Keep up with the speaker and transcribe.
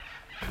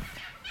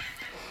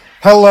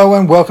Hello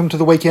and welcome to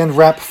the weekend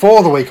wrap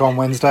for the week on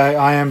Wednesday.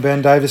 I am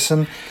Ben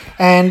Davison,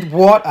 and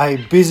what a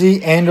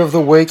busy end of the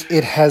week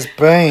it has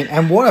been,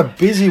 and what a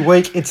busy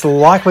week it's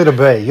likely to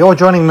be. You're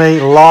joining me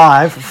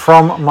live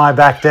from my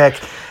back deck.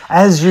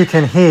 As you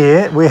can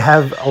hear, we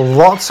have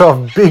lots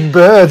of big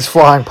birds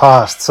flying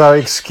past, so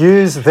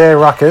excuse their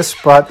ruckus,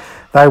 but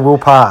they will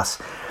pass.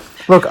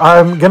 Look,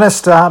 I'm going to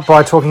start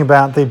by talking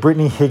about the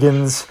Brittany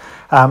Higgins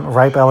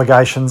rape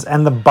allegations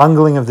and the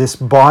bungling of this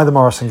by the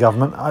Morrison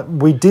government.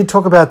 We did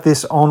talk about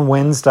this on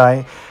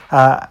Wednesday,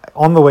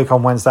 on the week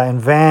on Wednesday,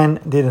 and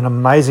Van did an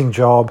amazing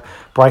job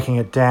breaking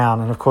it down.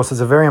 And of course, it's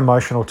a very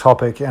emotional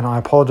topic, and I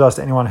apologise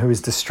to anyone who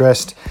is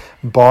distressed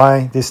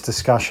by this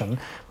discussion.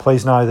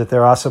 Please know that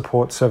there are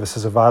support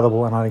services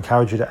available, and I'd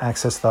encourage you to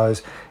access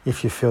those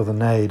if you feel the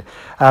need.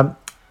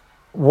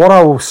 What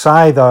I will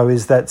say, though,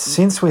 is that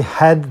since we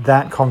had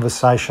that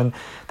conversation,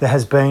 there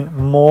has been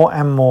more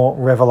and more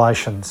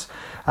revelations.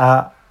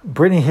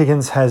 Brittany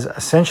Higgins has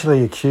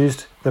essentially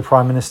accused the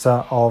Prime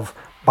Minister of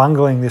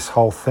bungling this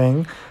whole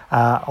thing,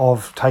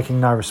 of taking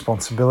no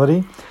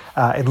responsibility.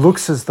 It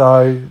looks as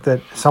though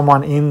that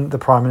someone in the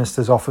Prime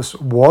Minister's office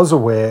was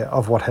aware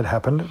of what had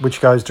happened,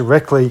 which goes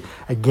directly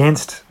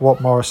against what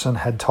Morrison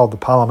had told the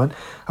Parliament.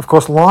 Of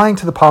course, lying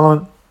to the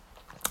Parliament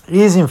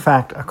is in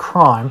fact a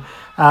crime.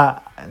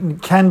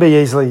 Can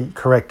be easily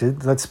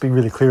corrected. Let's be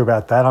really clear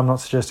about that. I'm not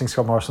suggesting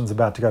Scott Morrison's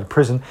about to go to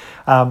prison,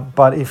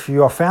 but if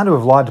you are found to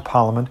have lied to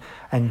Parliament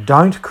and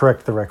don't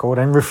correct the record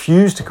and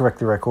refuse to correct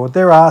the record,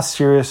 there are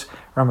serious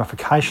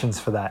ramifications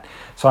for that.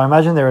 So I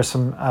imagine there are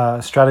some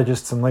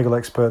strategists and legal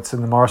experts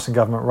in the Morrison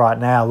government right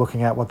now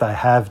looking at what they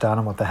have done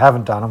and what they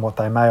haven't done and what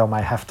they may or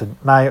may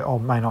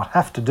not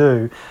have to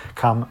do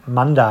come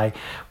Monday.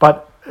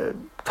 But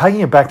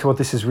taking it back to what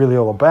this is really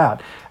all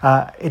about,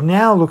 it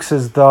now looks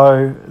as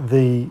though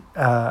the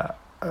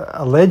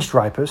alleged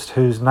rapist,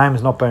 whose name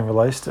has not been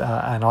released,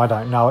 and I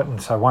don't know it,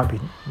 and so won't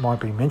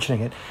be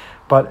mentioning it,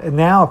 but it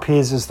now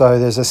appears as though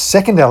there's a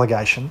second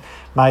allegation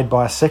made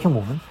by a second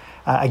woman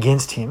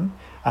against him.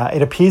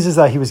 It appears as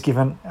though he was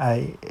given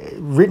two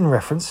written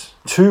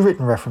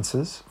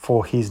references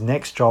for his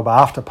next job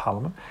after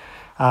Parliament.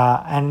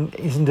 And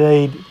is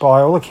indeed,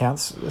 by all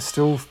accounts,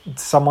 still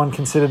someone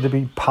considered to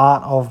be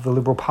part of the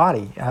Liberal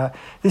Party.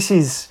 This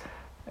is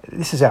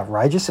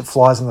outrageous. It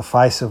flies in the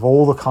face of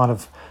all the kind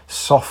of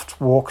soft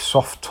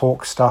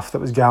talk stuff that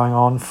was going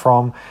on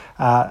from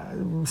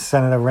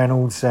Senator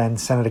Reynolds and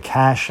Senator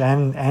Cash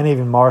and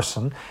even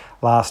Morrison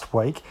last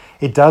week.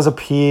 It does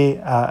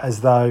appear as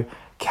though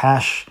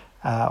Cash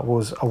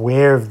was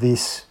aware of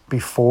this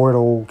before it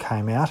all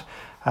came out.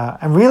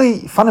 And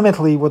really,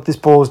 fundamentally, what this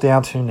boils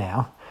down to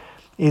now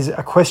is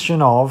a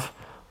question of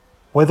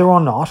whether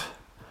or not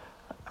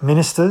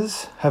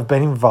ministers have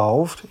been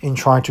involved in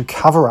trying to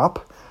cover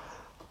up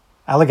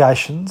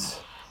allegations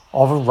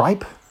of a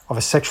rape, of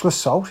a sexual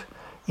assault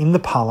in the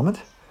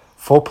Parliament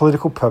for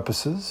political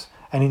purposes,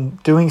 and in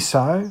doing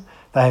so,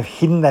 they have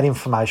hidden that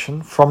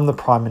information from the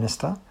Prime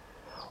Minister,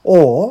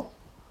 or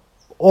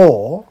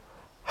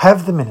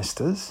have the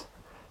ministers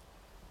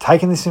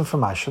taken this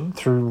information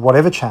through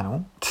whatever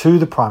channel to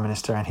the Prime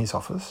Minister and his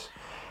office,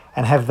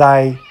 and have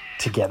they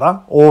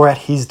together, or at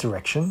his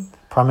direction,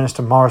 Prime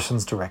Minister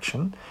Morrison's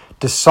direction,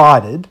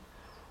 decided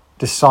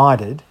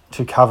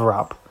to cover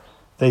up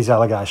these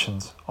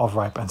allegations of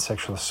rape and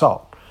sexual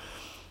assault.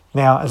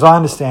 Now, as I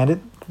understand it,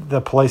 the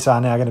police are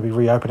now going to be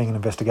reopening an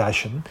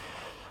investigation,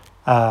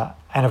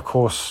 and of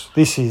course,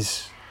 this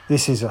is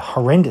a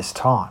horrendous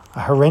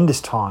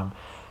time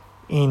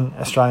in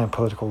Australian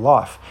political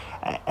life.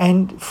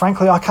 And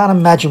frankly, I can't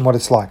imagine what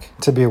it's like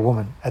to be a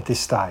woman at this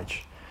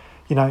stage.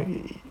 You know,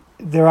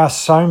 there are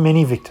so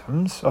many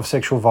victims of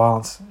sexual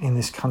violence in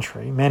this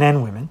country, men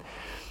and women,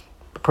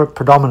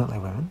 predominantly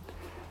women,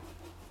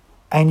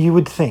 and you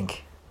would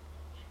think,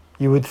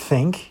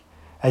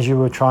 as you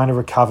were trying to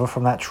recover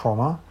from that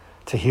trauma,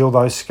 to heal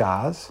those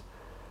scars,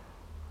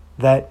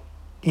 that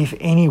if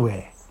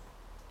anywhere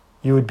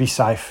you would be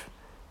safe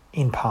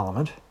in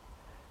Parliament,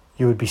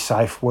 you would be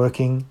safe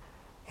working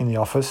in the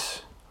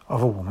office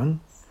of a woman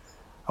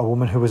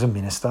who was a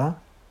minister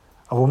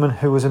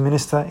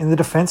in the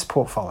defence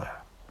portfolio.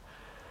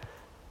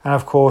 And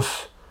of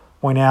course,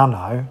 we now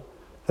know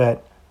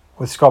that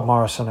with Scott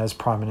Morrison as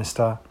Prime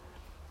Minister,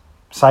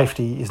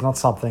 safety is not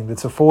something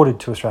that's afforded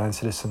to Australian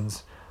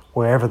citizens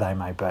wherever they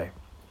may be.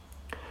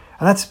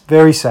 And that's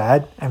very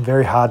sad and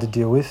very hard to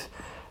deal with,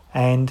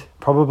 and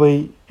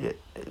probably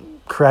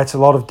creates a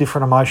lot of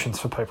different emotions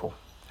for people.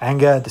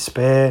 Anger,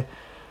 despair,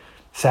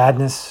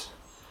 sadness,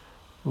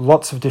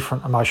 lots of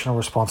different emotional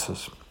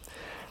responses.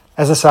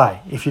 As I say,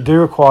 if you do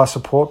require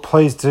support,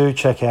 please do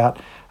check out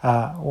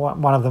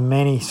one of the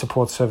many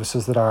support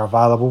services that are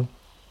available.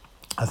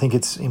 I think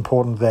it's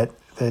important that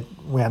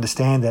we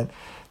understand that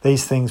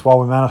these things, while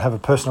we may not have a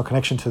personal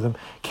connection to them,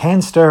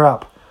 can stir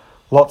up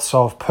lots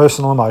of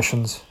personal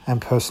emotions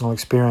and personal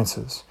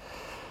experiences.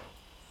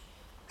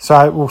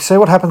 So we'll see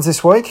what happens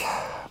this week.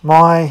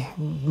 My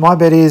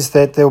bet is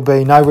that there will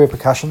be no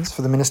repercussions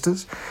for the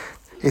ministers.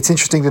 it's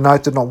interesting to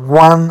note that not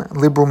one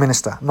Liberal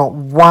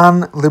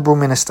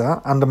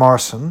minister under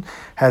Morrison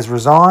has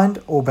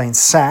resigned or been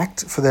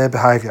sacked for their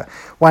behaviour.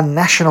 One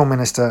national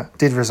minister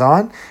did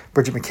resign,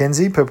 Bridget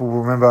McKenzie, people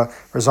will remember,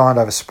 resigned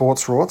over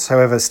sports rorts,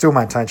 however, still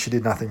maintained she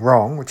did nothing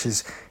wrong, which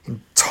is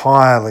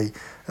entirely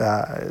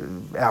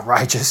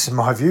outrageous in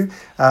my view,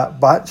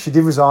 but she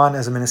did resign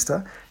as a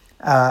minister.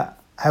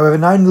 However,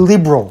 no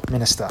Liberal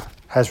minister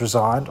has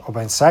resigned or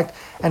been sacked,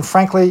 and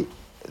frankly,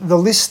 the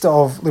list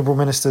of Liberal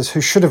ministers who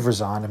should have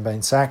resigned and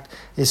been sacked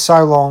is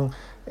so long,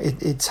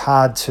 it's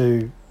hard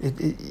to...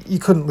 you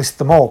couldn't list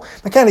them all.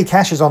 Michaelia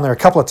Cash is on there a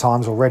couple of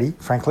times already,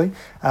 frankly,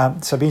 so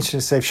it'll be interesting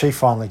to see if she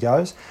finally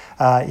goes.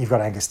 You've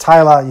got Angus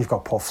Taylor, you've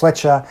got Paul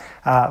Fletcher,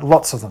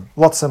 lots and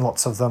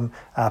lots of them.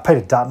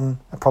 Peter Dutton,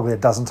 probably a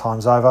dozen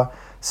times over.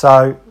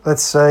 So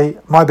let's see.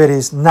 My bet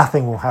is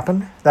nothing will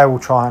happen. They will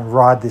try and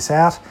ride this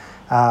out,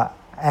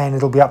 and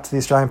it'll be up to the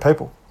Australian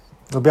people.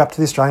 It'll be up to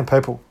the Australian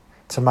people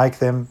to make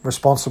them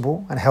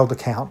responsible and held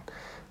account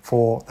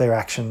for their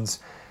actions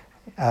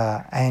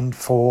and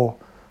for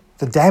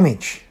the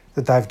damage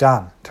that they've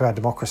done to our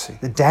democracy,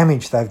 the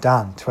damage they've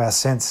done to our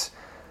sense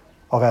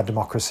of our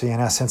democracy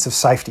and our sense of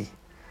safety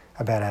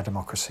about our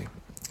democracy.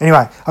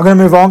 Anyway, I'm going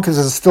to move on because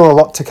there's still a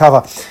lot to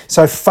cover.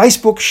 So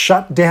Facebook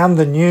shut down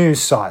the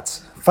news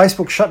sites.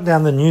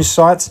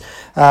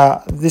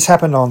 This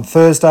happened on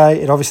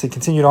Thursday. It obviously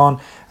continued on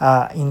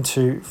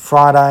into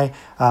Friday.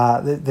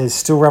 There's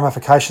still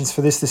ramifications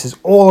for this. This is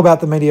all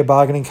about the media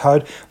bargaining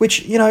code,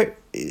 which,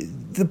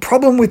 the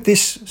problem with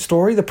this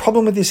story, the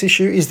problem with this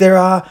issue is there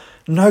are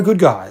no good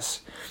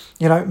guys.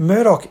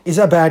 Murdoch is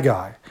a bad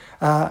guy.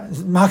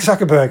 Mark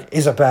Zuckerberg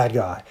is a bad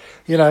guy.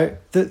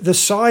 The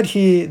side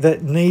here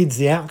that needs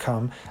the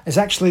outcome is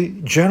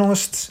actually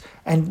journalists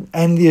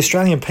and the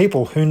Australian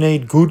people who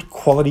need good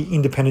quality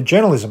independent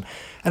journalism.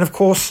 And of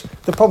course,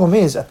 the problem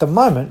is at the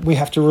moment we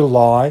have to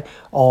rely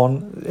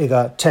on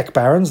either tech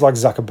barons like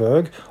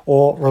Zuckerberg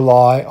or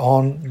rely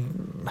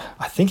on,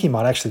 I think he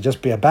might actually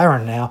just be a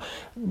baron now,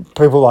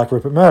 people like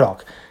Rupert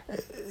Murdoch.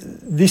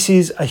 This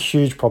is a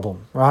huge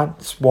problem, right?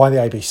 It's why the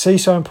ABC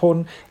is so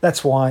important.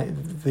 That's why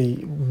the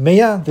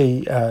MIA,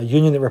 the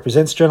union that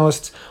represents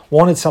journalists,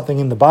 wanted something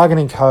in the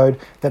bargaining code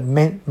that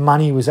meant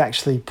money was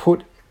actually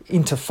put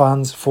into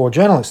funds for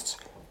journalists.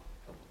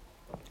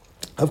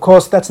 Of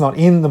course, that's not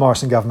in the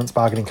Morrison government's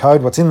bargaining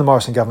code. What's in the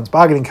Morrison government's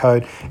bargaining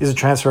code is a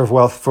transfer of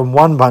wealth from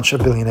one bunch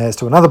of billionaires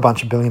to another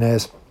bunch of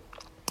billionaires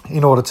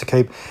in order to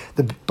keep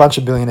the bunch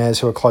of billionaires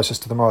who are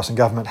closest to the Morrison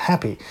government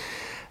happy.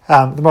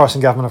 The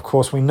Morrison government, of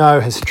course, we know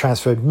has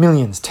transferred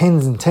millions,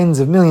 tens and tens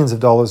of millions of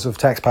dollars of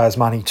taxpayers'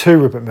 money to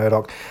Rupert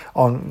Murdoch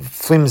on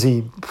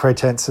flimsy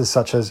pretences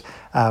such as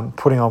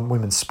putting on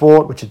women's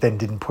sport, which it then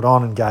didn't put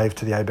on and gave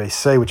to the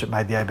ABC, which it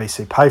made the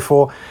ABC pay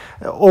for,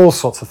 all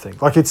sorts of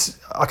things.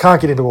 I can't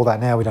get into all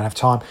that now, we don't have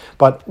time,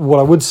 but what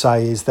I would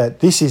say is that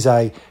this is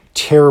a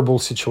terrible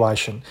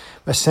situation.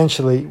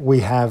 Essentially,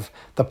 we have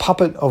the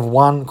puppet of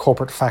one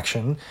corporate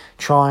faction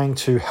trying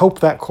to help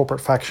that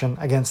corporate faction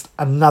against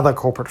another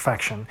corporate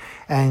faction,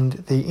 and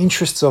the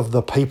interests of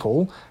the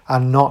people are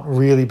not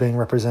really being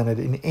represented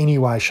in any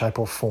way, shape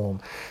or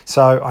form.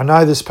 So I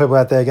know there's people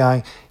out there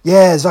going,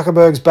 yeah,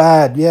 Zuckerberg's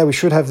bad, yeah, we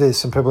should have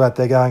this, and people out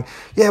there going,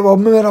 yeah, well,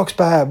 Murdoch's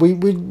bad, we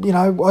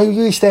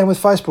you stand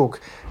with Facebook.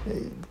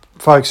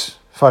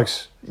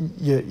 Folks,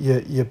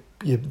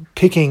 you're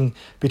picking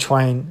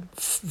between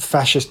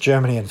fascist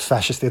Germany and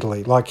fascist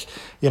Italy.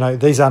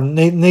 These are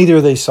neither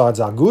of these sides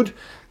are good.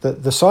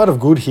 The side of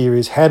good here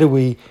is how do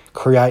we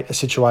create a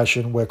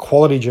situation where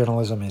quality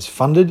journalism is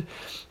funded,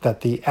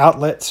 that the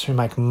outlets who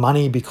make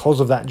money because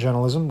of that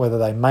journalism, whether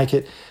they make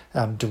it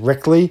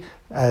directly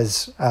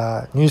as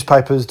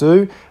newspapers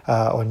do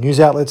or news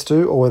outlets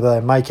do, or whether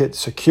they make it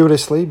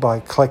circuitously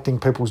by collecting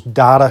people's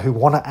data who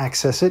want to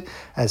access it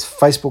as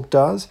Facebook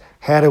does,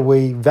 how do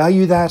we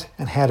value that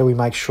and how do we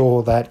make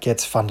sure that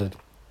gets funded?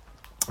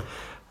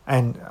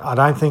 And I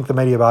don't think the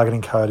media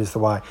bargaining code is the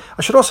way.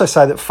 I should also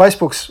say that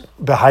Facebook's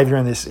behaviour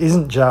in this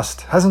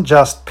hasn't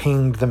just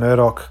pinged the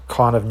Murdoch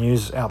kind of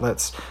news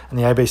outlets and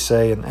the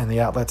ABC and the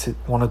outlets it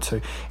wanted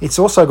to. It's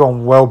also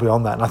gone well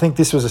beyond that. And I think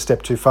this was a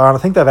step too far. And I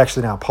think they've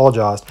actually now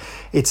apologised.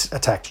 It's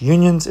attacked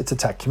unions, it's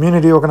attacked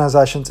community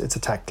organisations, it's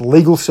attacked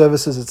legal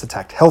services, it's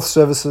attacked health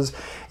services,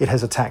 it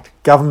has attacked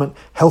government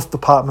health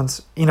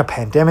departments in a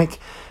pandemic.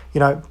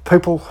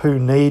 People who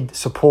need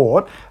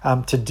support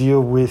to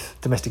deal with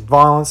domestic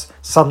violence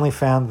suddenly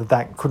found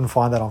that couldn't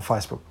find that on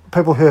Facebook.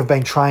 People who have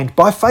been trained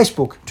by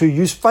Facebook to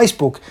use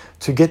Facebook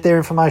to get their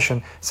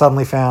information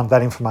suddenly found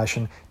that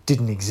information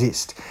didn't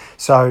exist.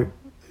 So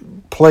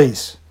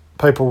please,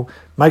 people,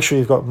 make sure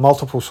you've got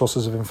multiple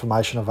sources of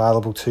information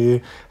available to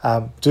you.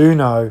 Do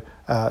know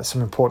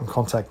some important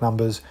contact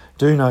numbers.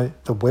 Do know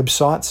the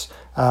websites,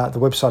 the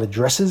website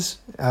addresses.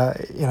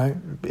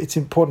 It's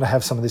important to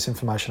have some of this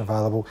information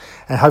available,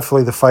 and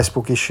hopefully the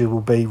Facebook issue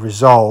will be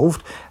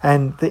resolved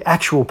and the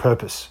actual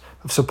purpose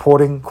of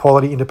supporting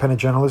quality independent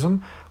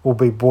journalism will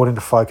be brought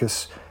into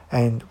focus,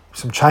 and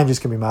some changes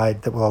can be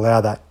made that will allow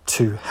that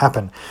to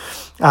happen.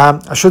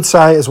 I should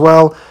say as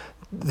well,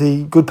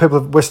 the good people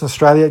of Western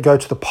Australia go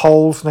to the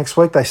polls next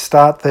week. They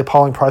start their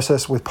polling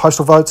process with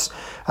postal votes.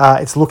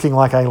 It's looking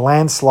like a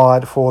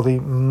landslide for the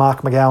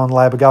Mark McGowan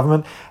Labor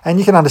government, and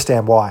you can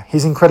understand why.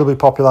 He's incredibly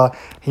popular.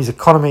 The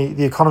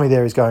economy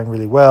there is going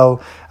really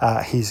well.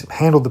 He's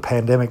handled the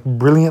pandemic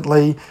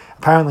brilliantly.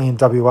 Apparently in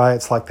WA,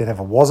 it's like there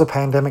never was a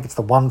pandemic. It's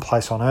the one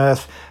place on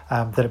earth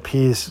that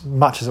appears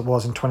much as it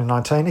was in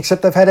 2019,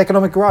 except they've had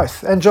economic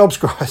growth and jobs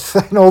growth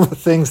and all the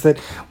things that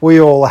we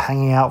all are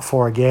hanging out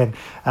for again,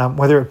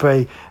 whether it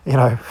be,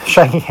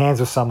 shaking hands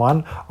with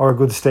someone or a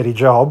good steady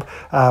job.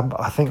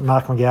 I think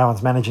Mark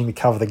McGowan's managing to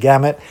cover the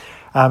gamut.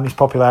 His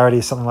popularity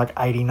is something like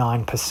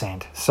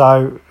 89%.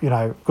 So,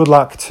 good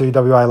luck to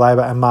WA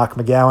Labor and Mark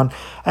McGowan,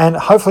 and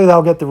hopefully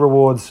they'll get the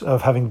rewards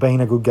of having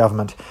been a good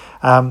government.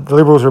 The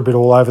Liberals are a bit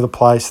all over the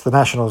place. The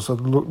Nationals are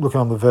looking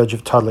on the verge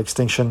of total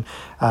extinction,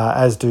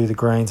 as do the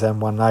Greens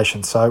and One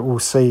Nation. So we'll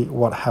see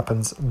what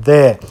happens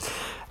there.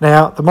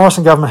 Now, the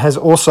Morrison government has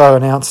also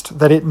announced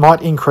that it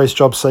might increase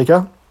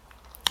JobSeeker.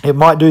 It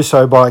might do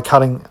so by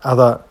cutting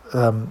other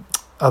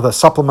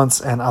supplements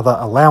and other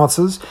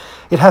allowances.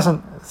 It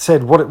hasn't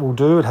said what it will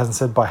do. It hasn't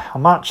said by how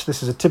much.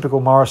 This is a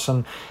typical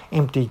Morrison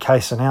empty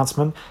case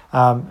announcement.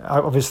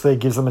 Obviously, it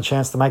gives them a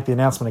chance to make the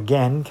announcement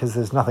again because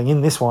there's nothing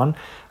in this one.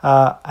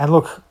 And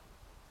look,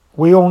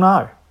 we all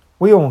know.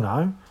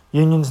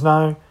 Unions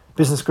know.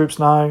 Business groups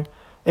know.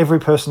 Every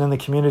person in the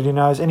community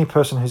knows. Any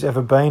person who's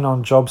ever been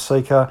on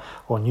JobSeeker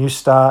or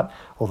Newstart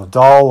or the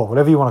Dole or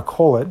whatever you want to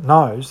call it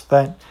knows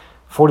that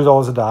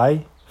 $40 a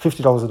day,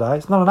 $50 a day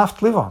is not enough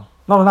to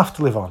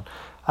live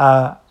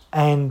on.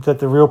 And that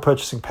the real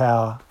purchasing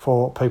power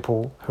for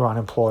people who are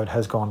unemployed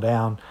has gone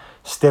down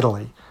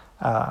steadily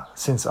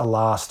since a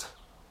last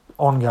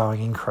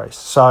ongoing increase.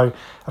 So,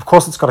 of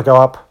course, it's got to go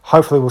up.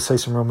 Hopefully we'll see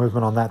some real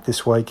movement on that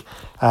this week,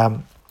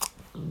 and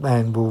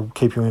we'll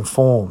keep you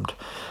informed.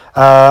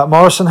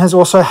 Morrison has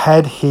also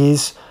had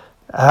his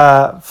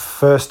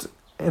first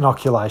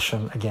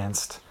inoculation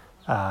against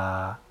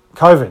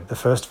COVID, the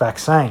first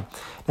vaccine.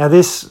 Now,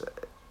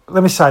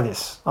 let me say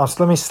this.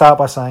 Let me start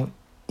by saying,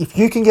 if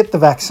you can get the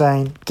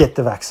vaccine, get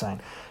the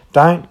vaccine.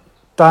 Don't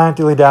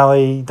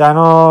dilly-dally.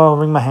 Don't,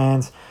 wring my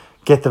hands.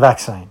 Get the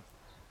vaccine.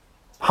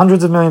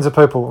 Hundreds of millions of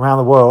people around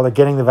the world are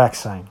getting the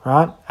vaccine,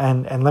 right?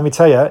 And let me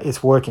tell you,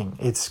 it's working.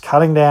 It's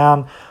cutting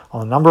down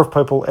on the number of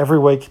people every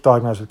week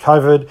diagnosed with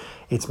COVID.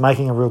 It's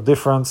making a real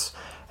difference.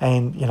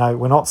 And,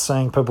 we're not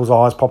seeing people's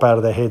eyes pop out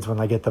of their heads when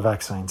they get the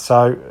vaccine.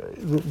 So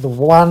the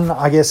one,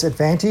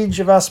 advantage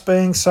of us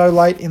being so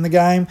late in the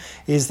game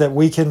is that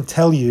we can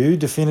tell you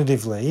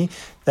definitively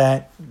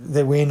that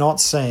we're not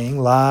seeing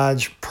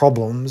large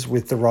problems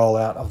with the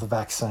rollout of the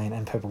vaccine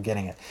and people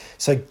getting it.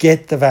 So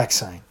get the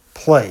vaccine.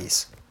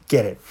 Please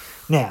get it.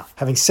 Now,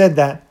 having said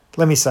that,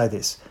 let me say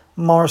this.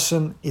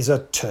 Morrison is a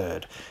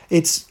turd.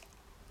 It's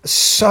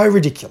so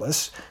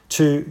ridiculous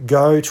to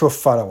go to a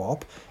photo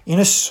op in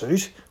a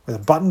suit with a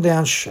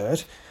button-down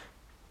shirt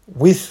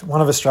with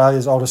one of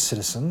Australia's oldest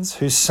citizens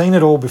who's seen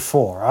it all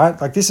before, right?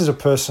 Like, this is a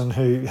person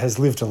who has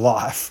lived a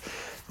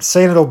life,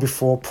 seen it all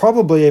before,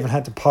 probably even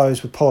had to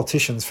pose with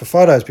politicians for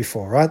photos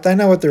before, right? They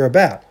know what they're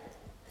about.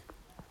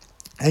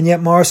 And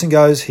yet Morrison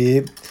goes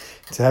here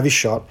to have his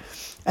shot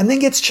and then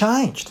gets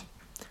changed,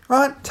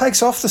 right?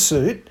 Takes off the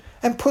suit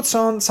and puts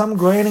on some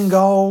green and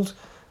gold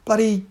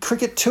bloody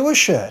cricket tour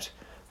shirt.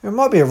 It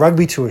might be a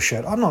rugby tour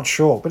shirt, I'm not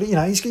sure. But,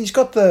 he's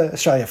got the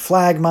Australia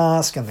flag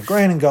mask and the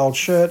green and gold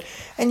shirt.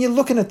 And you're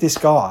looking at this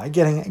guy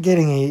getting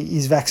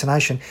his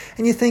vaccination.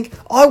 And you think,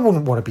 I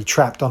wouldn't want to be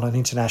trapped on an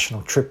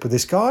international trip with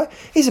this guy.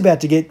 He's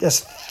about to get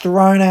us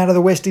thrown out of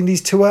the West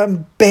Indies tour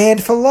and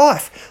banned for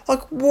life.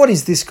 Like, what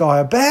is this guy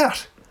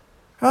about?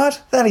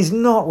 Right? That is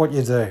not what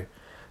you do.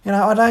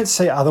 I don't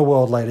see other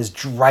world leaders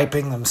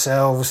draping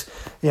themselves,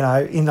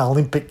 in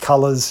Olympic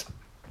colours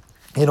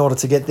in order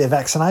to get their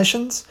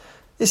vaccinations.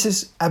 This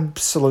is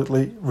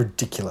absolutely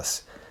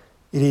ridiculous.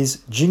 It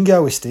is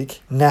jingoistic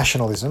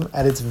nationalism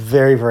at its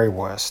very, very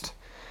worst.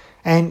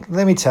 And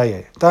let me tell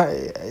you,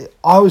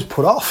 I was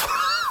put off.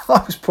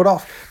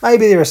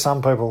 Maybe there are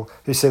some people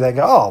who see that and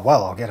go, oh,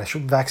 well, I'll get a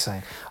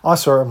vaccine. I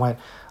saw it and went,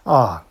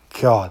 oh,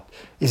 God,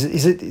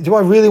 is it? Do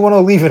I really want to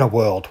live in a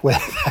world where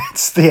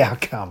that's the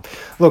outcome?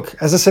 Look,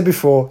 as I said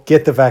before,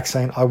 get the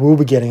vaccine. I will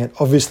be getting it.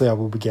 Obviously, I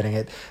will be getting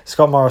it.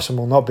 Scott Morrison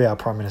will not be our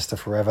Prime Minister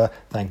forever.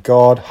 Thank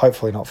God.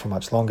 Hopefully not for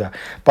much longer.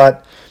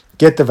 But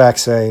get the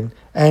vaccine.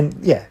 And,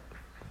 yeah,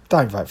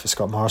 don't vote for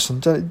Scott Morrison.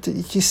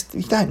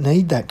 You don't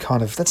need that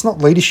kind of... That's not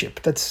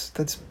leadership. That's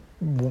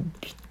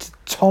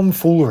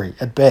tomfoolery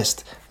at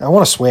best. I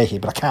want to swear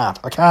here, but I can't.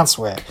 I can't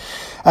swear.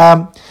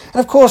 And,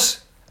 of course...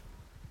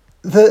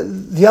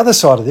 The other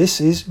side of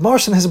this is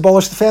Morrison has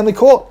abolished the family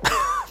court.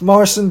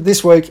 Morrison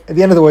this week, at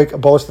the end of the week,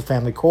 abolished the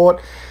family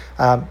court.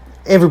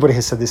 Everybody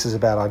has said this is a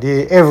bad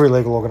idea. Every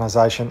legal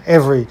organisation,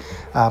 every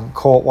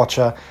court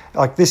watcher,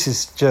 this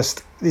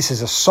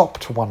is a sop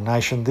to One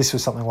Nation. This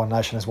was something One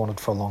Nation has wanted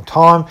for a long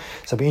time.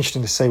 So it'll be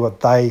interesting to see what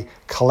they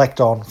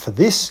collect on for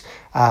this.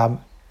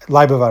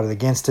 Labor voted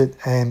against it,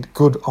 and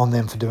good on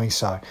them for doing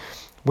so.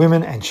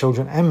 Women and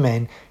children and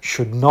men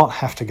should not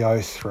have to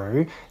go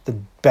through the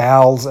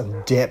bowels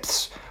and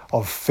depths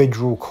of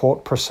federal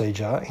court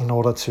procedure in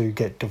order to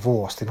get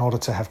divorced, in order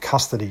to have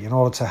custody, in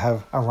order to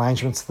have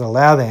arrangements that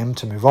allow them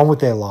to move on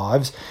with their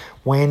lives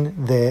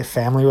when their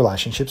family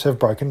relationships have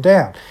broken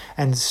down.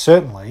 And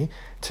certainly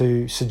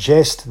to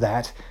suggest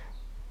that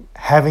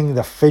having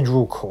the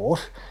federal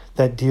court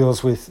that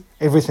deals with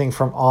everything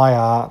from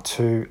IR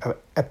to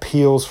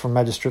appeals from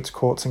magistrates'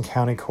 courts and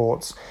county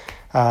courts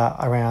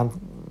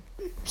around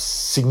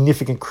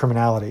significant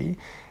criminality,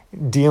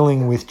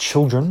 dealing with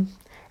children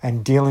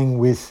and dealing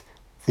with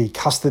the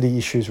custody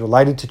issues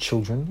related to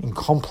children in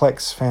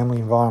complex family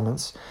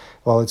environments,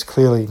 well, it's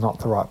clearly not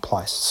the right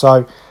place.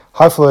 So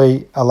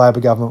hopefully a Labor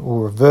government will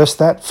reverse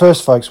that.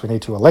 First, folks, we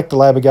need to elect a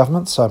Labor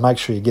government, so make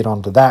sure you get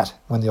onto that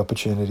when the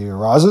opportunity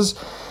arises.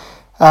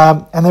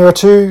 And there are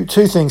two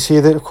things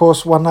here that, of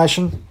course, One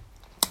Nation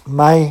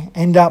may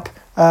end up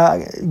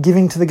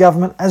giving to the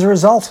government as a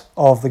result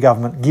of the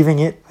government giving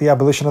it the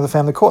abolition of the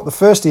family court. The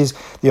first is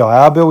the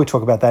IR bill. We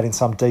talk about that in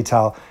some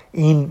detail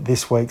in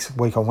this week's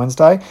Week on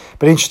Wednesday.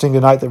 But interesting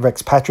to note that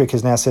Rex Patrick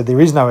has now said there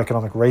is no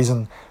economic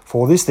reason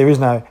for this. There is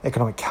no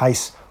economic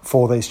case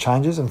for these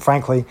changes. And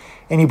frankly,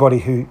 anybody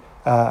who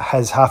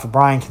has half a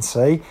brain can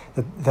see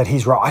that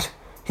he's right.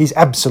 He's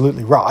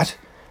absolutely right.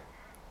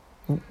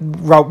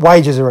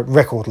 Wages are at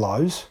record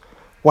lows.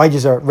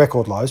 Wages are at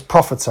record lows.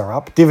 Profits are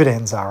up.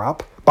 Dividends are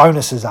up.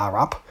 Bonuses are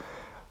up.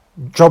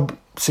 Job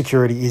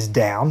security is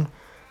down.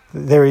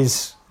 There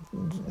is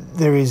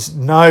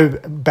no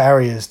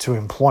barriers to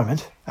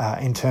employment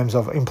in terms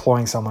of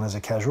employing someone as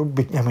a casual.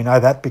 And we know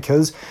that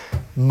because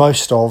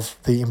most of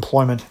the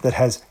employment that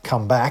has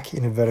come back,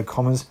 in inverted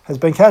commas, has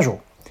been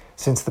casual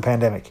since the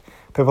pandemic.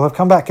 People have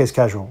come back as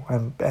casual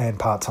and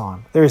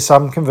part-time. There is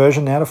some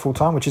conversion now to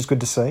full-time, which is good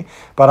to see,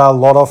 but a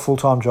lot of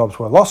full-time jobs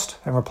were lost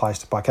and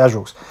replaced by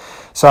casuals.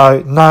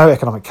 So no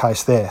economic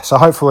case there. So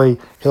hopefully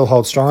he'll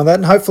hold strong on that,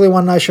 and hopefully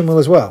One Nation will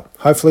as well.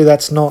 Hopefully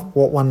that's not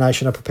what One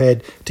Nation are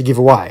prepared to give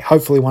away.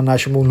 Hopefully One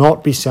Nation will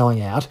not be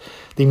selling out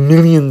the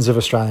millions of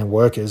Australian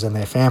workers and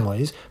their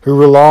families who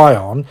rely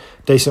on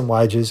decent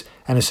wages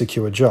and a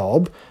secure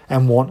job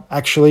and want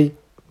actually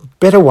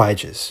better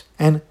wages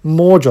and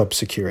more job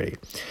security.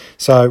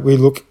 So we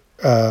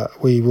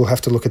will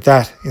have to look at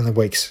that in the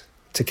weeks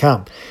to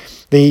come.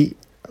 The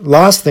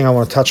last thing I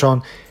want to touch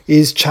on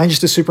is changes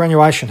to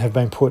superannuation have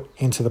been put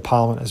into the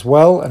Parliament as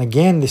well. And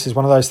again, this is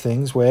one of those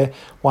things where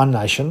One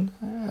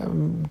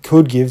Nation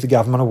could give the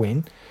government a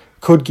win,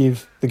 could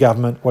give the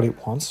government what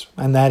it wants,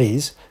 and that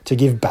is to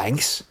give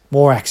banks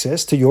more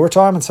access to your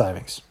retirement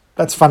savings.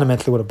 That's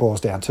fundamentally what it boils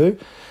down to.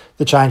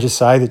 The changes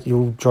say that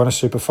you'll join a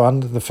super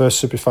fund. The first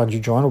super fund you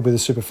join will be the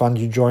super fund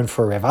you join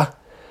forever.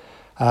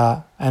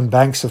 And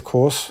banks, of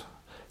course,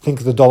 think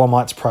of the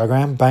Dolomites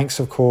program. Banks,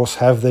 of course,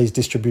 have these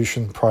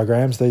distribution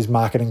programs, these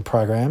marketing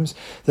programs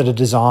that are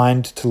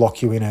designed to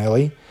lock you in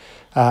early.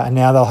 And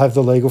now they'll have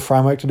the legal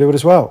framework to do it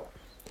as well.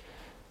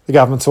 The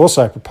government's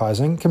also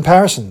proposing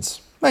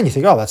comparisons. And you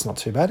think, oh, that's not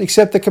too bad,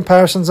 except the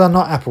comparisons are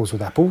not apples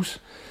with apples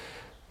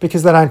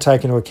because they don't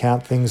take into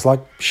account things like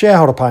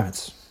shareholder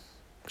payments.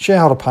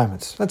 Shareholder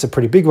payments, that's a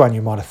pretty big one,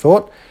 you might have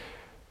thought.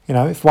 You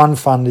know, if one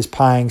fund is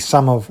paying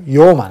some of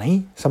your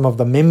money, some of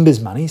the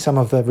members' money, some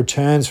of the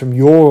returns from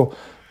your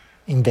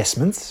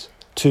investments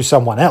to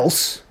someone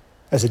else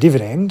as a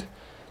dividend,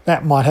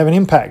 that might have an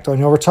impact on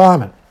your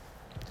retirement.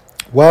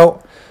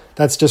 Well,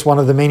 that's just one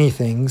of the many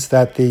things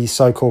that the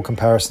so-called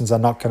comparisons are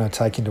not going to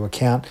take into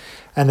account,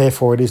 and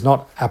therefore it is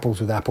not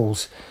apples with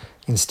apples.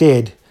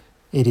 Instead,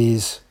 it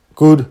is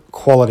good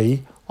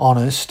quality,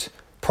 honest,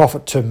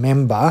 profit to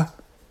member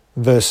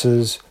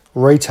versus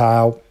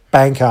retail,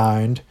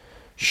 bank-owned,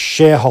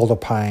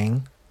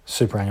 shareholder-paying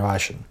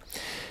superannuation.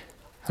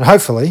 And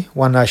hopefully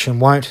One Nation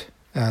won't.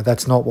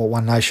 That's not what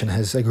One Nation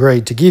has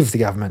agreed to give the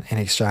government in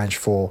exchange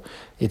for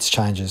its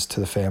changes to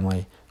the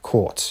family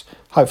courts.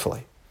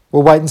 Hopefully.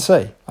 We'll wait and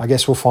see. I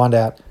guess we'll find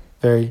out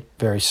very,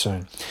 very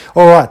soon.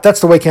 All right, that's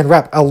the weekend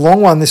wrap. A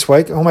long one this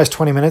week, almost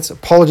 20 minutes.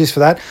 Apologies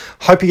for that.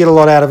 Hope you get a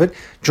lot out of it.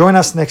 Join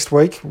us next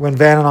week when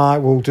Van and I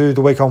will do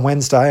the Week on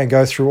Wednesday and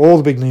go through all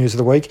the big news of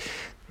the week.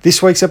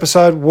 This week's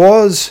episode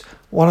was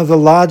one of the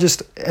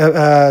largest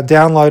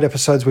download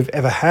episodes we've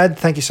ever had.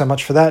 Thank you so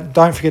much for that.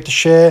 Don't forget to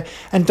share,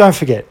 and don't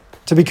forget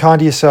to be kind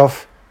to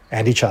yourself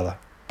and each other.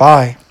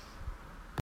 Bye.